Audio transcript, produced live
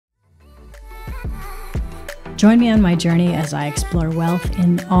Join me on my journey as I explore wealth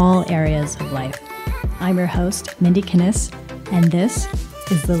in all areas of life. I'm your host, Mindie Kniss, and this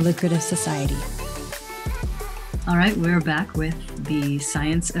is the Lucrative Society. All right, we're back with the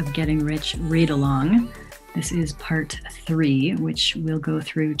Science of Getting Rich read-along. This is part 3, which we'll go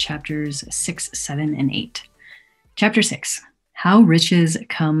through chapters 6, 7, and 8. Chapter 6, How Riches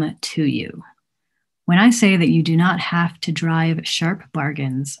Come to You. When I say that you do not have to drive sharp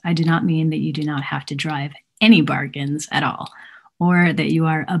bargains, I do not mean that you do not have to drive any bargains at all, or that you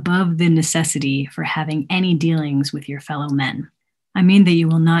are above the necessity for having any dealings with your fellow men. I mean that you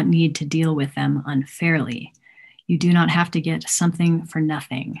will not need to deal with them unfairly. You do not have to get something for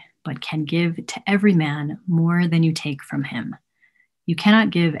nothing, but can give to every man more than you take from him. You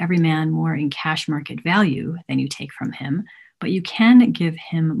cannot give every man more in cash market value than you take from him, but you can give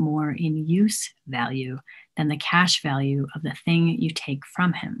him more in use value than the cash value of the thing you take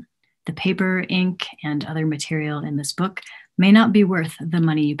from him. The paper, ink, and other material in this book may not be worth the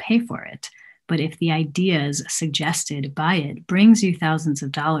money you pay for it, but if the ideas suggested by it brings you thousands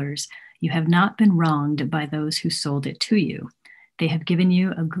of dollars, you have not been wronged by those who sold it to you. They have given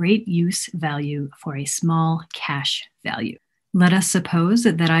you a great use value for a small cash value. Let us suppose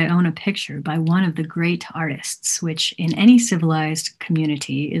that I own a picture by one of the great artists, which in any civilized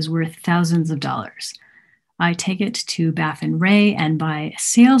community is worth thousands of dollars. I take it to Baffin Ray and by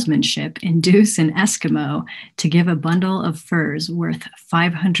salesmanship induce an Eskimo to give a bundle of furs worth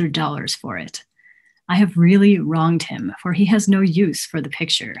 $500 for it. I have really wronged him, for he has no use for the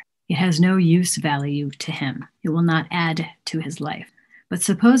picture. It has no use value to him. It will not add to his life. But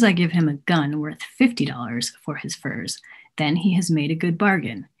suppose I give him a gun worth $50 for his furs. Then he has made a good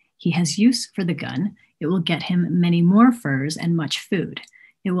bargain. He has use for the gun. It will get him many more furs and much food.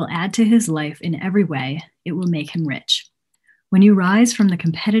 It will add to his life in every way. It will make him rich. When you rise from the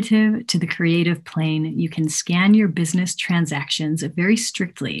competitive to the creative plane, you can scan your business transactions very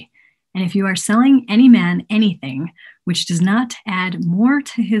strictly. And if you are selling any man anything which does not add more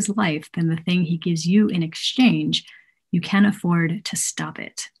to his life than the thing he gives you in exchange, you can afford to stop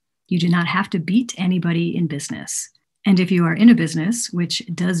it. You do not have to beat anybody in business. And if you are in a business which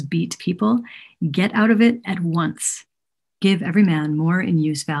does beat people, get out of it at once. Give every man more in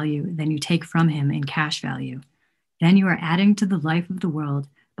use value than you take from him in cash value. Then you are adding to the life of the world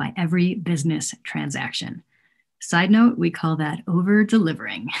by every business transaction. Side note, we call that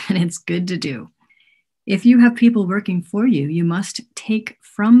over-delivering, and it's good to do. If you have people working for you, you must take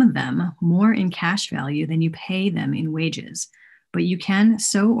from them more in cash value than you pay them in wages. But you can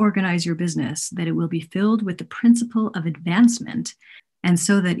so organize your business that it will be filled with the principle of advancement, and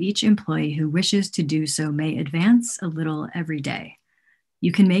so that each employee who wishes to do so may advance a little every day.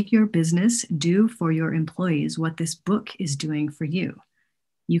 You can make your business do for your employees what this book is doing for you.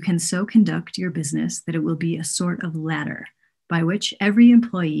 You can so conduct your business that it will be a sort of ladder by which every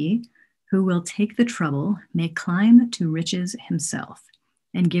employee who will take the trouble may climb to riches himself.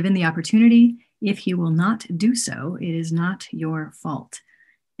 And given the opportunity, if he will not do so, it is not your fault.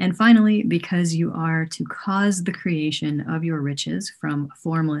 And finally, because you are to cause the creation of your riches from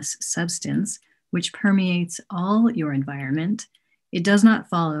formless substance, which permeates all your environment, it does not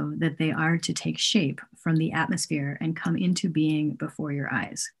follow that they are to take shape from the atmosphere and come into being before your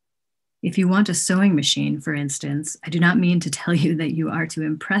eyes. If you want a sewing machine, for instance, I do not mean to tell you that you are to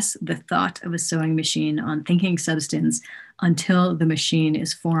impress the thought of a sewing machine on thinking substance until the machine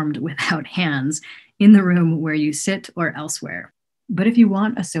is formed without hands in the room where you sit or elsewhere. But if you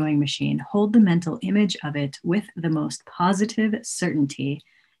want a sewing machine, hold the mental image of it with the most positive certainty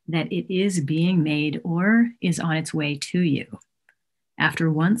that it is being made or is on its way to you. After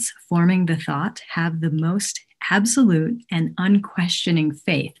once forming the thought, have the most absolute and unquestioning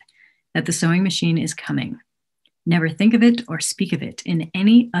faith that the sewing machine is coming. Never think of it or speak of it in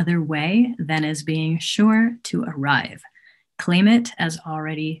any other way than as being sure to arrive. Claim it as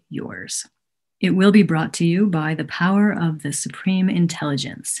already yours. It will be brought to you by the power of the supreme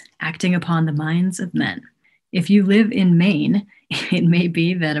intelligence acting upon the minds of men. If you live in Maine, it may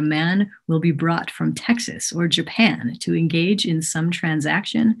be that a man will be brought from Texas or Japan to engage in some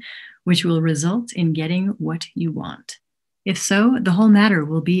transaction which will result in getting what you want. If so, the whole matter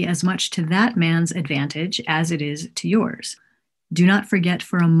will be as much to that man's advantage as it is to yours. Do not forget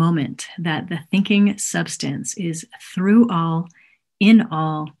for a moment that the thinking substance is through all, in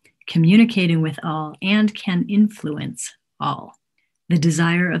all, communicating with all, and can influence all. The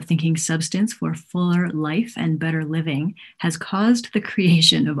desire of thinking substance for fuller life and better living has caused the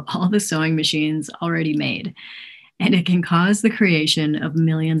creation of all the sewing machines already made, and it can cause the creation of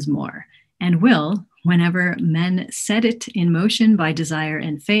millions more, and will, whenever men set it in motion by desire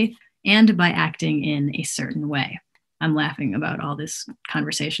and faith, and by acting in a certain way. I'm laughing about all this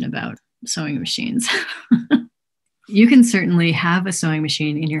conversation about sewing machines. You can certainly have a sewing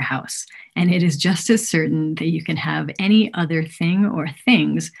machine in your house, and it is just as certain that you can have any other thing or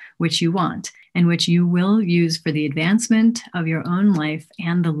things which you want and which you will use for the advancement of your own life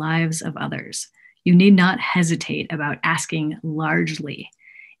and the lives of others. You need not hesitate about asking largely.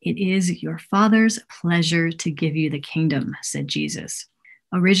 It is your Father's pleasure to give you the kingdom, said Jesus.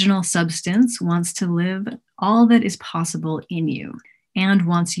 Original substance wants to live all that is possible in you and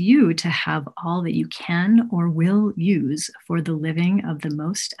wants you to have all that you can or will use for the living of the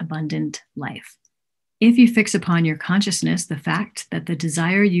most abundant life. If you fix upon your consciousness the fact that the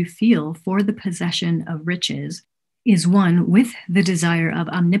desire you feel for the possession of riches is one with the desire of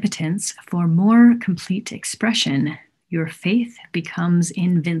omnipotence for more complete expression, your faith becomes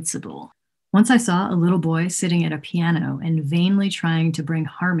invincible. Once I saw a little boy sitting at a piano and vainly trying to bring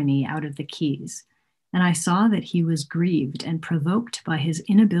harmony out of the keys, and I saw that he was grieved and provoked by his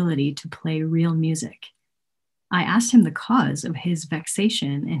inability to play real music. I asked him the cause of his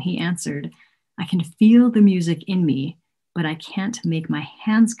vexation, and he answered, "I can feel the music in me, but I can't make my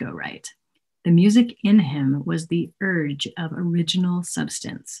hands go right." The music in him was the urge of original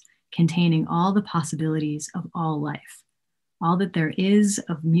substance, containing all the possibilities of all life. All that there is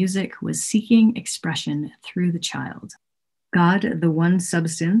of music was seeking expression through the child. God, the one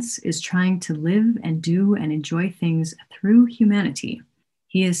substance, is trying to live and do and enjoy things through humanity.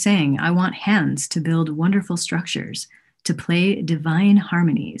 He is saying, I want hands to build wonderful structures, to play divine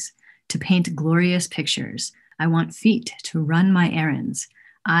harmonies, to paint glorious pictures. I want feet to run my errands,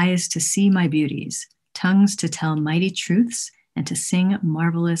 eyes to see my beauties, tongues to tell mighty truths, and to sing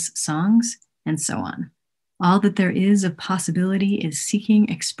marvelous songs, and so on. All that there is of possibility is seeking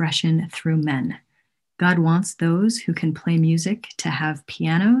expression through men. God wants those who can play music to have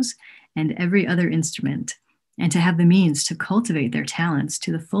pianos and every other instrument, and to have the means to cultivate their talents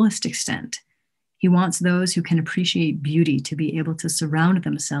to the fullest extent. He wants those who can appreciate beauty to be able to surround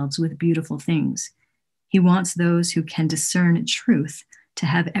themselves with beautiful things. He wants those who can discern truth to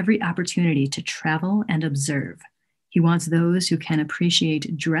have every opportunity to travel and observe. He wants those who can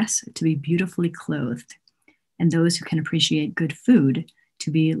appreciate dress to be beautifully clothed, and those who can appreciate good food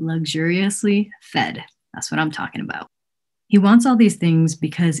to be luxuriously fed. That's what I'm talking about. He wants all these things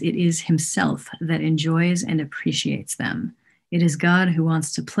because it is himself that enjoys and appreciates them. It is God who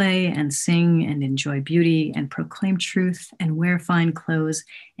wants to play and sing and enjoy beauty and proclaim truth and wear fine clothes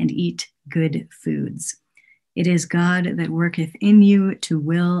and eat good foods. It is God that worketh in you to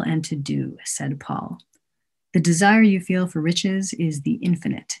will and to do, said Paul. The desire you feel for riches is the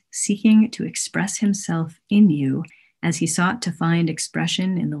infinite, seeking to express himself in you as he sought to find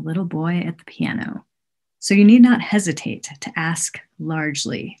expression in the little boy at the piano. So you need not hesitate to ask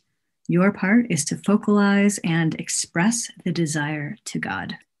largely. Your part is to focalize and express the desire to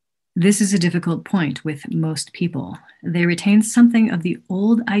God. This is a difficult point with most people. They retain something of the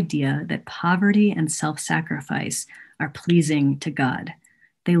old idea that poverty and self-sacrifice are pleasing to God.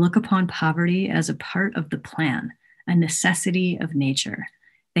 They look upon poverty as a part of the plan, a necessity of nature.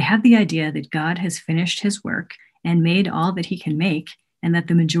 They have the idea that God has finished his work and made all that he can make, and that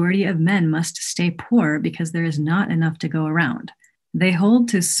the majority of men must stay poor because there is not enough to go around. They hold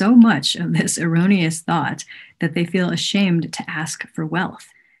to so much of this erroneous thought that they feel ashamed to ask for wealth.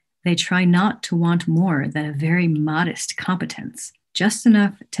 They try not to want more than a very modest competence, just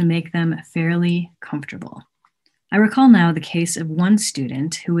enough to make them fairly comfortable. I recall now the case of one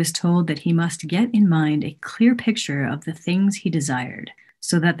student who was told that he must get in mind a clear picture of the things he desired,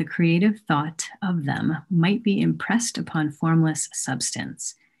 so that the creative thought of them might be impressed upon formless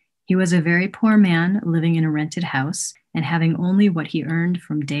substance. He was a very poor man living in a rented house and having only what he earned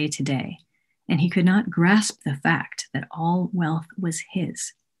from day to day, and he could not grasp the fact that all wealth was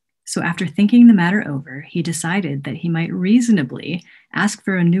his. So after thinking the matter over, he decided that he might reasonably ask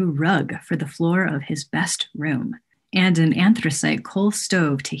for a new rug for the floor of his best room and an anthracite coal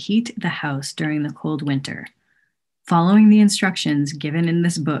stove to heat the house during the cold winter. Following the instructions given in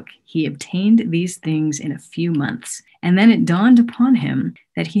this book, he obtained these things in a few months, and then it dawned upon him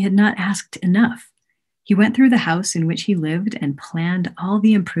that he had not asked enough. He went through the house in which he lived and planned all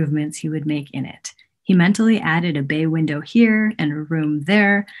the improvements he would make in it. He mentally added a bay window here and a room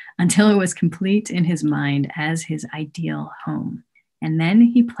there until it was complete in his mind as his ideal home. And then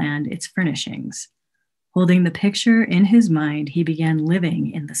he planned its furnishings. Holding the picture in his mind, he began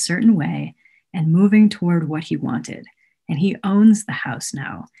living in the certain way and moving toward what he wanted. And he owns the house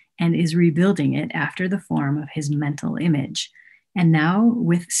now and is rebuilding it after the form of his mental image. And now,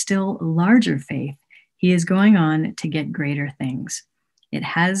 with still larger faith, he is going on to get greater things. It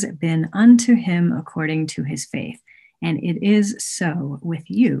has been unto him according to his faith, and it is so with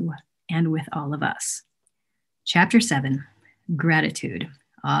you and with all of us. Chapter 7, Gratitude.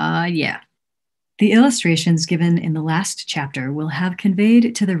 Yeah. The illustrations given in the last chapter will have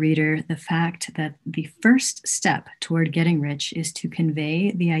conveyed to the reader the fact that the first step toward getting rich is to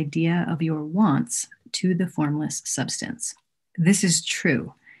convey the idea of your wants to the formless substance. This is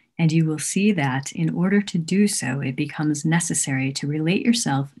true, and you will see that in order to do so, it becomes necessary to relate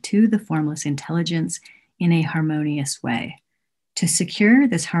yourself to the formless intelligence in a harmonious way. To secure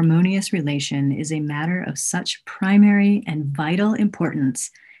this harmonious relation is a matter of such primary and vital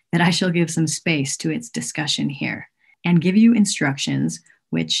importance that I shall give some space to its discussion here and give you instructions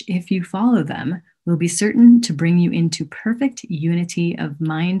which, if you follow them, will be certain to bring you into perfect unity of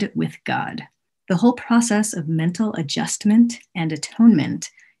mind with God. The whole process of mental adjustment and atonement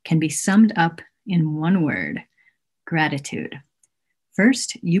can be summed up in one word: gratitude.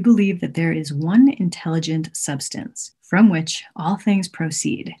 First, you believe that there is one intelligent substance from which all things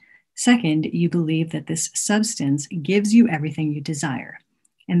proceed. Second, you believe that this substance gives you everything you desire.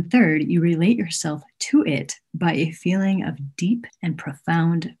 And third, you relate yourself to it by a feeling of deep and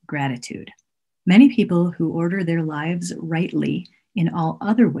profound gratitude. Many people who order their lives rightly in all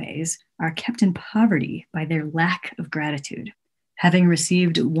other ways are kept in poverty by their lack of gratitude. Having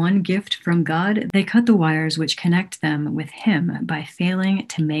received one gift from God, they cut the wires which connect them with Him by failing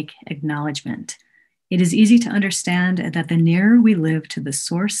to make acknowledgement. It is easy to understand that the nearer we live to the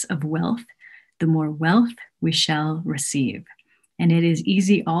source of wealth, the more wealth we shall receive. And it is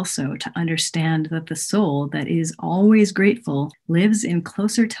easy also to understand that the soul that is always grateful lives in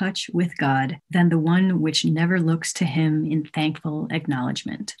closer touch with God than the one which never looks to Him in thankful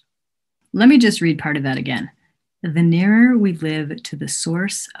acknowledgement. Let me just read part of that again. The nearer we live to the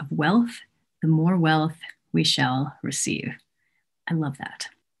source of wealth, the more wealth we shall receive. I love that.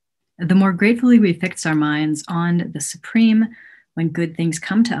 The more gratefully we fix our minds on the Supreme, when good things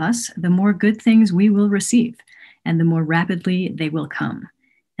come to us, the more good things we will receive, and the more rapidly they will come.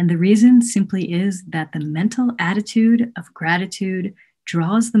 And the reason simply is that the mental attitude of gratitude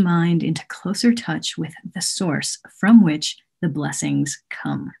draws the mind into closer touch with the source from which the blessings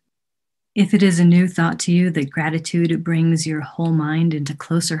come. If it is a new thought to you that gratitude brings your whole mind into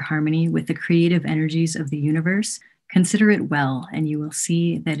closer harmony with the creative energies of the universe, consider it well, and you will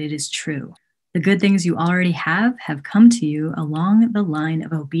see that it is true. The good things you already have come to you along the line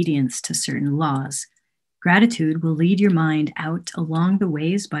of obedience to certain laws. Gratitude will lead your mind out along the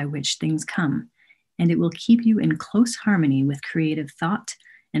ways by which things come, and it will keep you in close harmony with creative thought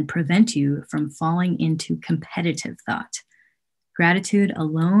and prevent you from falling into competitive thought. Gratitude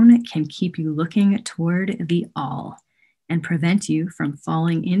alone can keep you looking toward the all and prevent you from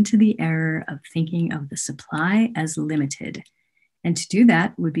falling into the error of thinking of the supply as limited. And to do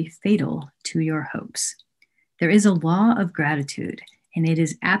that would be fatal to your hopes. There is a law of gratitude, and it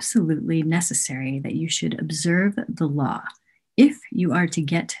is absolutely necessary that you should observe the law if you are to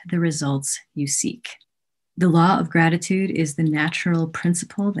get the results you seek. The law of gratitude is the natural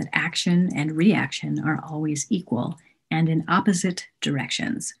principle that action and reaction are always equal and in opposite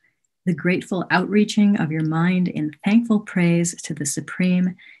directions. The grateful outreaching of your mind in thankful praise to the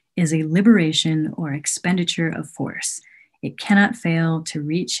Supreme is a liberation or expenditure of force. It cannot fail to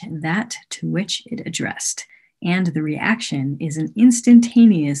reach that to which it addressed, and the reaction is an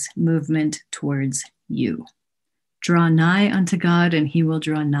instantaneous movement towards you. Draw nigh unto God, and He will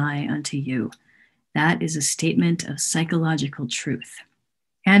draw nigh unto you. That is a statement of psychological truth.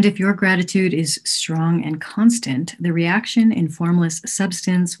 And if your gratitude is strong and constant, the reaction in formless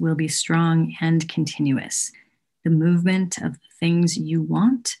substance will be strong and continuous. The movement of the things you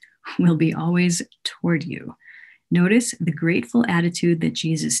want will be always toward you. Notice the grateful attitude that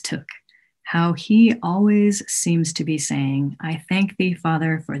Jesus took, how He always seems to be saying, I thank thee,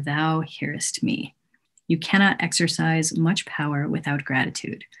 Father, for thou hearest me. You cannot exercise much power without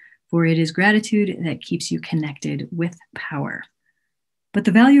gratitude, for it is gratitude that keeps you connected with power. But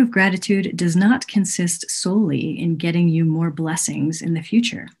the value of gratitude does not consist solely in getting you more blessings in the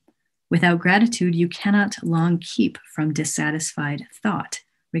future. Without gratitude, you cannot long keep from dissatisfied thought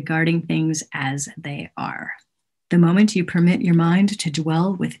regarding things as they are. The moment you permit your mind to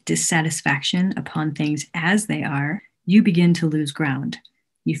dwell with dissatisfaction upon things as they are, you begin to lose ground.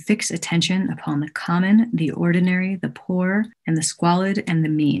 You fix attention upon the common, the ordinary, the poor, and the squalid and the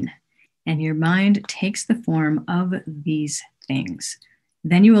mean, and your mind takes the form of these things.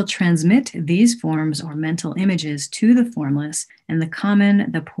 Then you will transmit these forms or mental images to the formless, and the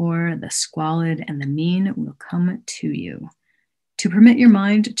common, the poor, the squalid, and the mean will come to you. To permit your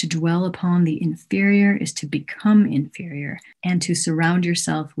mind to dwell upon the inferior is to become inferior and to surround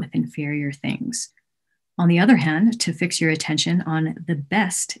yourself with inferior things. On the other hand, to fix your attention on the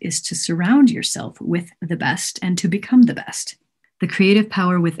best is to surround yourself with the best and to become the best. The creative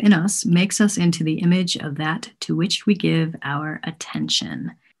power within us makes us into the image of that to which we give our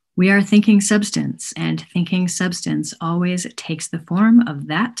attention. We are thinking substance, and thinking substance always takes the form of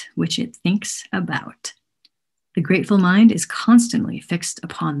that which it thinks about. The grateful mind is constantly fixed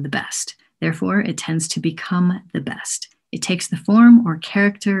upon the best. Therefore, it tends to become the best. It takes the form or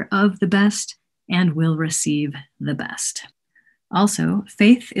character of the best and will receive the best. Also,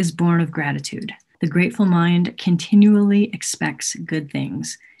 faith is born of gratitude. The grateful mind continually expects good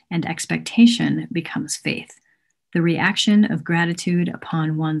things, and expectation becomes faith. The reaction of gratitude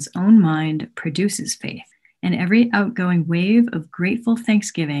upon one's own mind produces faith, and every outgoing wave of grateful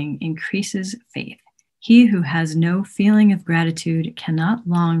thanksgiving increases faith. He who has no feeling of gratitude cannot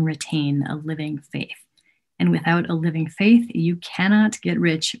long retain a living faith. And without a living faith, you cannot get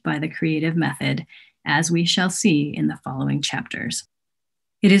rich by the creative method, as we shall see in the following chapters.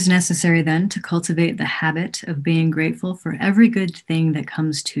 It is necessary then to cultivate the habit of being grateful for every good thing that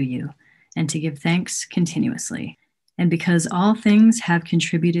comes to you, and to give thanks continuously. And because all things have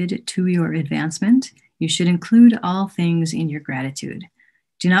contributed to your advancement, you should include all things in your gratitude.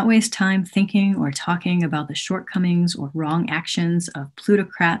 Do not waste time thinking or talking about the shortcomings or wrong actions of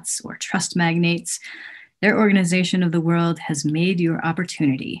plutocrats or trust magnates. Their organization of the world has made your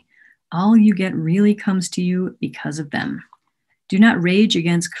opportunity. All you get really comes to you because of them. Do not rage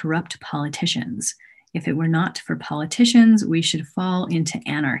against corrupt politicians. If it were not for politicians, we should fall into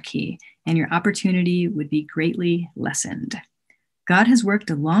anarchy, and your opportunity would be greatly lessened. God has worked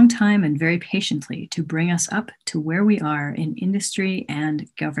a long time and very patiently to bring us up to where we are in industry and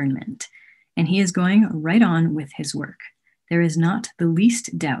government, and he is going right on with his work. There is not the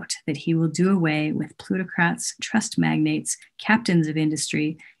least doubt that he will do away with plutocrats, trust magnates, captains of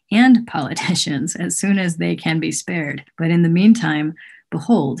industry, and politicians as soon as they can be spared. But in the meantime,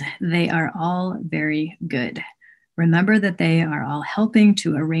 behold, they are all very good. Remember that they are all helping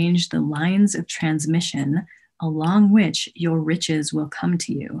to arrange the lines of transmission along which your riches will come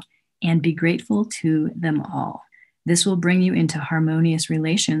to you, and be grateful to them all. This will bring you into harmonious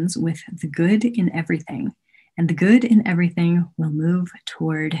relations with the good in everything, and the good in everything will move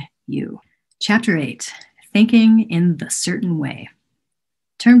toward you. Chapter 8, Thinking in the Certain Way.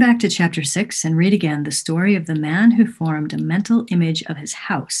 Turn back to chapter 6 and read again the story of the man who formed a mental image of his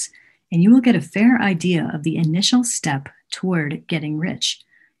house, and you will get a fair idea of the initial step toward getting rich.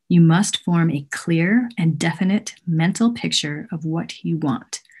 You must form a clear and definite mental picture of what you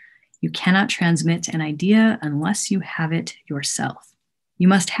want. You cannot transmit an idea unless you have it yourself. You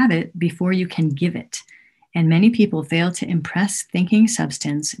must have it before you can give it. And many people fail to impress thinking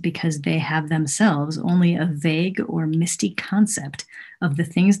substance because they have themselves only a vague or misty concept of the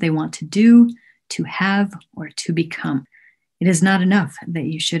things they want to do, to have, or to become. It is not enough that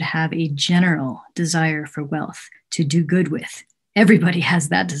you should have a general desire for wealth to do good with. Everybody has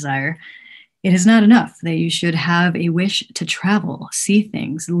that desire. It is not enough that you should have a wish to travel, see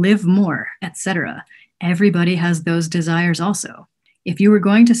things, live more, etc. Everybody has those desires also. If you were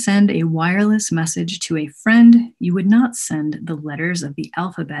going to send a wireless message to a friend, you would not send the letters of the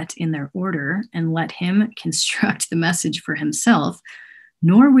alphabet in their order and let him construct the message for himself,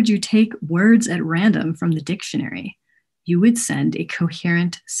 nor would you take words at random from the dictionary. You would send a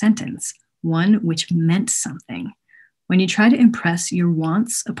coherent sentence, one which meant something. When you try to impress your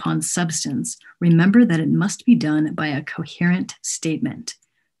wants upon substance, remember that it must be done by a coherent statement.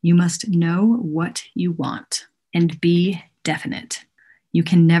 You must know what you want and be definite. You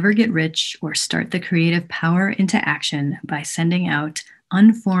can never get rich or start the creative power into action by sending out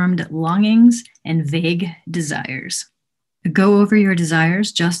unformed longings and vague desires. Go over your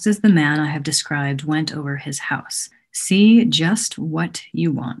desires just as the man I have described went over his house. See just what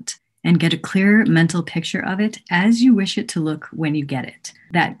you want, and get a clear mental picture of it as you wish it to look when you get it.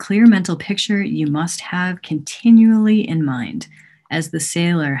 That clear mental picture you must have continually in mind, as the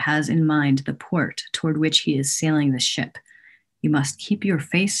sailor has in mind the port toward which he is sailing the ship. You must keep your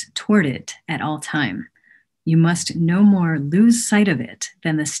face toward it at all time. You must no more lose sight of it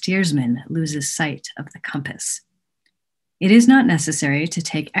than the steersman loses sight of the compass. It is not necessary to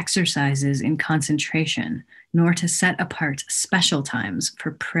take exercises in concentration, nor to set apart special times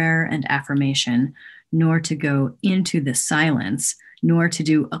for prayer and affirmation, nor to go into the silence, nor to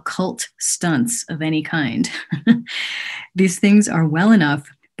do occult stunts of any kind. These things are well enough,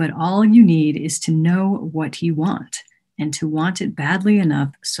 but all you need is to know what you want, and to want it badly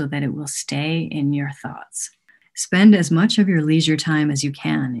enough so that it will stay in your thoughts. Spend as much of your leisure time as you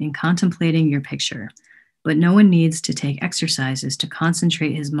can in contemplating your picture, but no one needs to take exercises to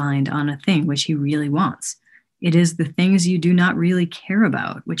concentrate his mind on a thing which he really wants. It is the things you do not really care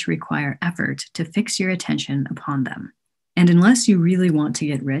about which require effort to fix your attention upon them. And unless you really want to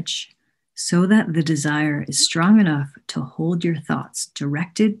get rich, so that the desire is strong enough to hold your thoughts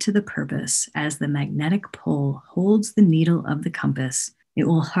directed to the purpose as the magnetic pole holds the needle of the compass, it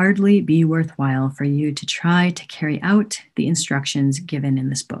will hardly be worthwhile for you to try to carry out the instructions given in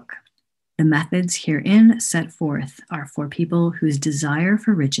this book. The methods herein set forth are for people whose desire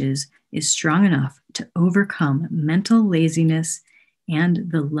for riches is strong enough to overcome mental laziness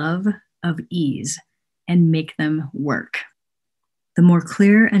and the love of ease and make them work. The more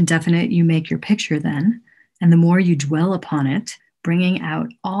clear and definite you make your picture then, and the more you dwell upon it, bringing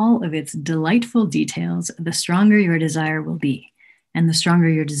out all of its delightful details, the stronger your desire will be. And the stronger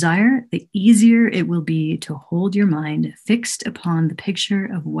your desire, the easier it will be to hold your mind fixed upon the picture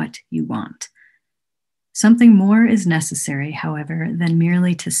of what you want. Something more is necessary, however, than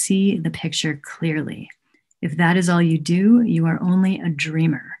merely to see the picture clearly. If that is all you do, you are only a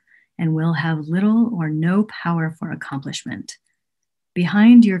dreamer and will have little or no power for accomplishment.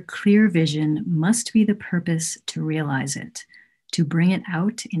 Behind your clear vision must be the purpose to realize it, to bring it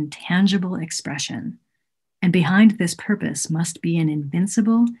out in tangible expression. And behind this purpose must be an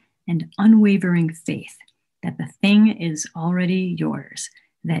invincible and unwavering faith that the thing is already yours,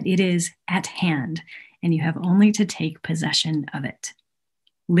 that it is at hand, and you have only to take possession of it.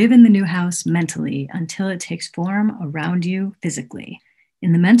 Live in the new house mentally until it takes form around you physically.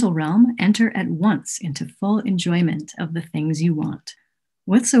 In the mental realm, enter at once into full enjoyment of the things you want.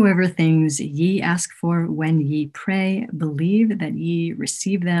 Whatsoever things ye ask for when ye pray, believe that ye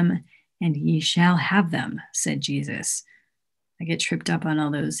receive them, and ye shall have them, said Jesus. I get tripped up on all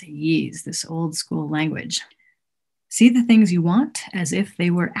those ye's, this old school language. See the things you want as if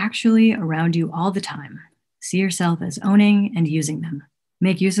they were actually around you all the time. See yourself as owning and using them.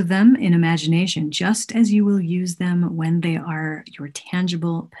 Make use of them in imagination just as you will use them when they are your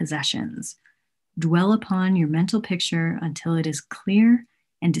tangible possessions. Dwell upon your mental picture until it is clear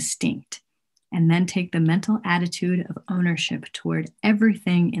and distinct, and then take the mental attitude of ownership toward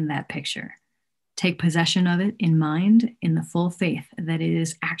everything in that picture. Take possession of it in mind in the full faith that it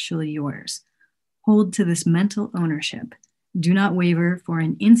is actually yours. Hold to this mental ownership. Do not waver for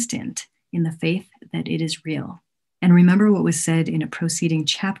an instant in the faith that it is real. And remember what was said in a preceding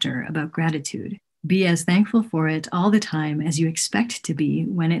chapter about gratitude. Be as thankful for it all the time as you expect to be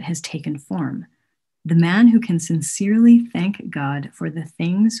when it has taken form. The man who can sincerely thank God for the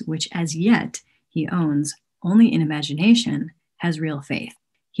things which as yet he owns only in imagination has real faith.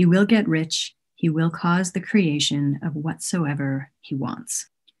 He will get rich. He will cause the creation of whatsoever he wants.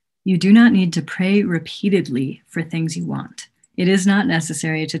 You do not need to pray repeatedly for things you want. It is not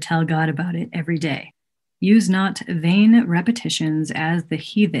necessary to tell God about it every day. Use not vain repetitions as the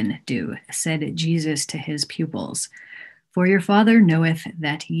heathen do, said Jesus to his pupils. For your Father knoweth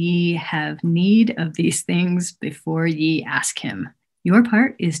that ye have need of these things before ye ask him. Your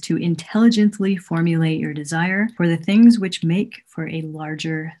part is to intelligently formulate your desire for the things which make for a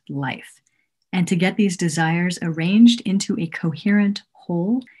larger life, and to get these desires arranged into a coherent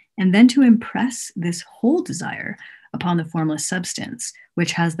whole, and then to impress this whole desire upon the formless substance,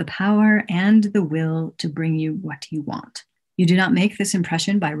 which has the power and the will to bring you what you want. You do not make this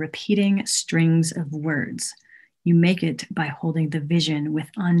impression by repeating strings of words. You make it by holding the vision with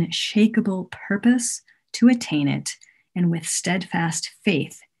unshakable purpose to attain it, and with steadfast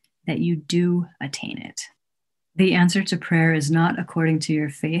faith that you do attain it. The answer to prayer is not according to your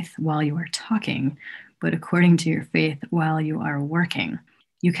faith while you are talking, but according to your faith while you are working.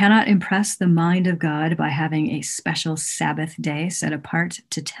 You cannot impress the mind of God by having a special Sabbath day set apart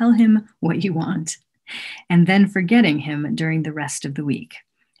to tell him what you want, and then forgetting him during the rest of the week.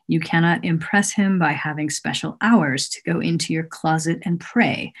 You cannot impress him by having special hours to go into your closet and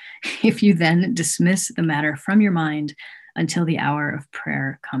pray, if you then dismiss the matter from your mind until the hour of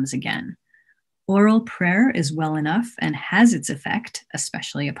prayer comes again. Oral prayer is well enough and has its effect,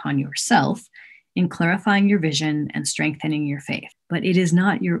 especially upon yourself, in clarifying your vision and strengthening your faith. But it is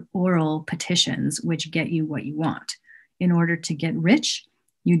not your oral petitions which get you what you want. In order to get rich,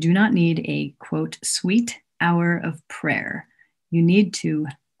 you do not need a, quote, sweet hour of prayer. You need to,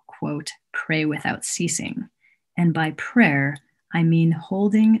 quote, pray without ceasing. And by prayer, I mean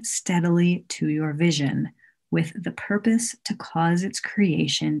holding steadily to your vision with the purpose to cause its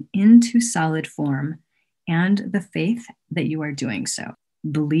creation into solid form and the faith that you are doing so.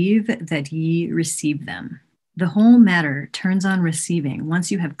 Believe that ye receive them. The whole matter turns on receiving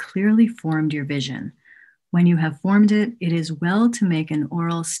once you have clearly formed your vision. When you have formed it, it is well to make an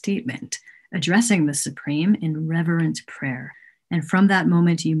oral statement, addressing the Supreme in reverent prayer. And from that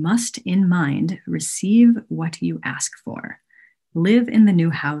moment, you must, in mind, receive what you ask for. Live in the new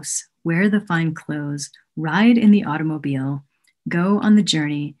house, wear the fine clothes, ride in the automobile, go on the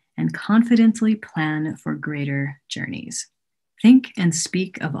journey, and confidently plan for greater journeys. Think and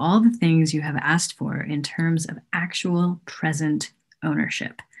speak of all the things you have asked for in terms of actual present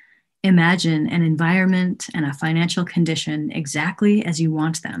ownership. Imagine an environment and a financial condition exactly as you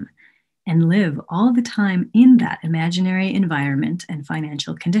want them, and live all the time in that imaginary environment and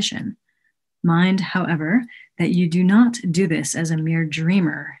financial condition. Mind, however, that you do not do this as a mere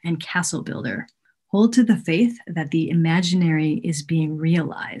dreamer and castle builder. Hold to the faith that the imaginary is being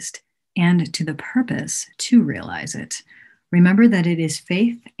realized, and to the purpose to realize it. Remember that it is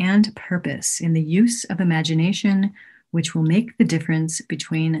faith and purpose in the use of imagination which will make the difference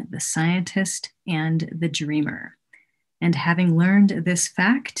between the scientist and the dreamer. And having learned this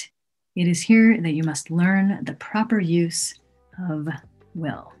fact, it is here that you must learn the proper use of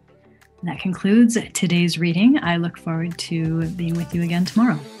will. That concludes today's reading. I look forward to being with you again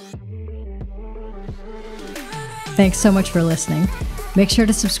tomorrow. Thanks so much for listening. Make sure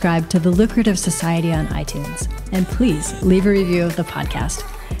to subscribe to the Lucrative Society on iTunes, and please leave a review of the podcast.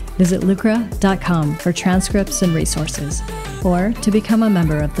 Visit lucra.com for transcripts and resources, or to become a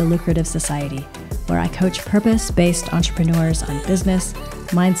member of the Lucrative Society, where I coach purpose-based entrepreneurs on business,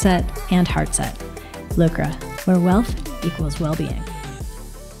 mindset, and heart set. Lucra, where wealth equals well-being.